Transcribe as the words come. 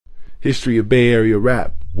History of Bay Area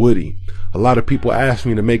rap, Woodie. A lot of people ask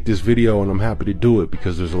me to make this video, and I'm happy to do it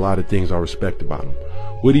because there's a lot of things I respect about him.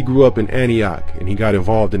 Woodie grew up in Antioch, and he got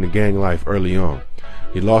involved in the gang life early on.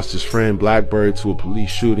 He lost his friend Blackbird to a police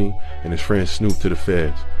shooting and his friend Snoop to the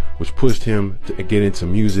feds, which pushed him to get into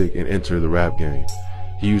music and enter the rap game.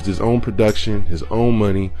 He used his own production, his own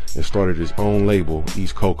money, and started his own label,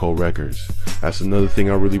 East Coco Records. That's another thing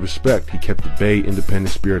I really respect. He kept the Bay independent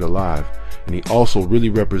spirit alive, and he also really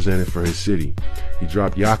represented for his city. He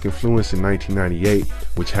dropped Yacht Influence in 1998,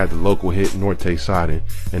 which had the local hit Norte Siding,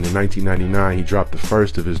 and in 1999 he dropped the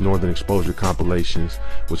first of his Northern Expozure compilations,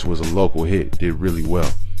 which was a local hit, did really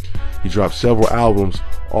well. He dropped several albums,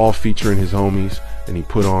 all featuring his homies, and he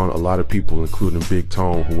put on a lot of people, including Big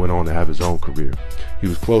Tone, who went on to have his own career. He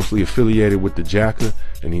was closely affiliated with the Jacka,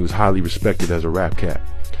 and he was highly respected as a rap cat.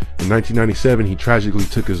 In 1997, he tragically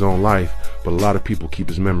took his own life, but a lot of people keep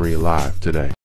his memory alive today.